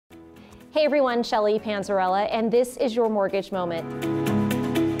Hey everyone, Shelly Panzarella, and this is your mortgage moment.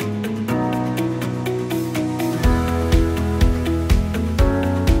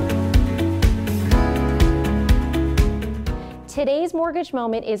 Today's mortgage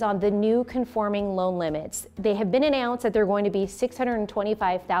moment is on the new conforming loan limits. They have been announced that they're going to be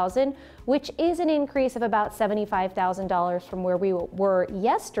 $625,000, which is an increase of about $75,000 from where we were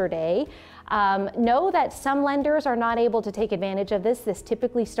yesterday. Know that some lenders are not able to take advantage of this. This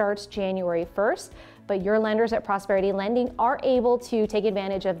typically starts January 1st, but your lenders at Prosperity Lending are able to take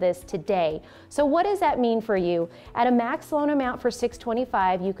advantage of this today. So what does that mean for you? At a max loan amount for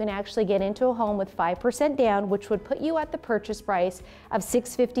 $625,000, you can actually get into a home with 5% down, which would put you at the purchase price of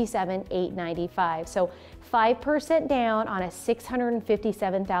 $657,895. So 5% down on a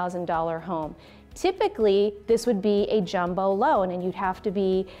 $657,000 home. Typically, this would be a jumbo loan and you'd have to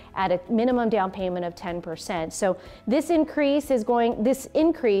be at a minimum down payment of 10%. So this increase is about an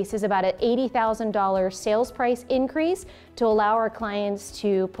 $80,000 sales price increase to allow our clients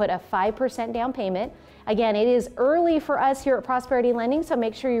to put a 5% down payment. Again, it is early for us here at Prosperity Lending, so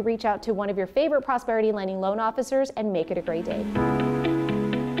make sure you reach out to one of your favorite Prosperity Lending loan officers and make it a great day.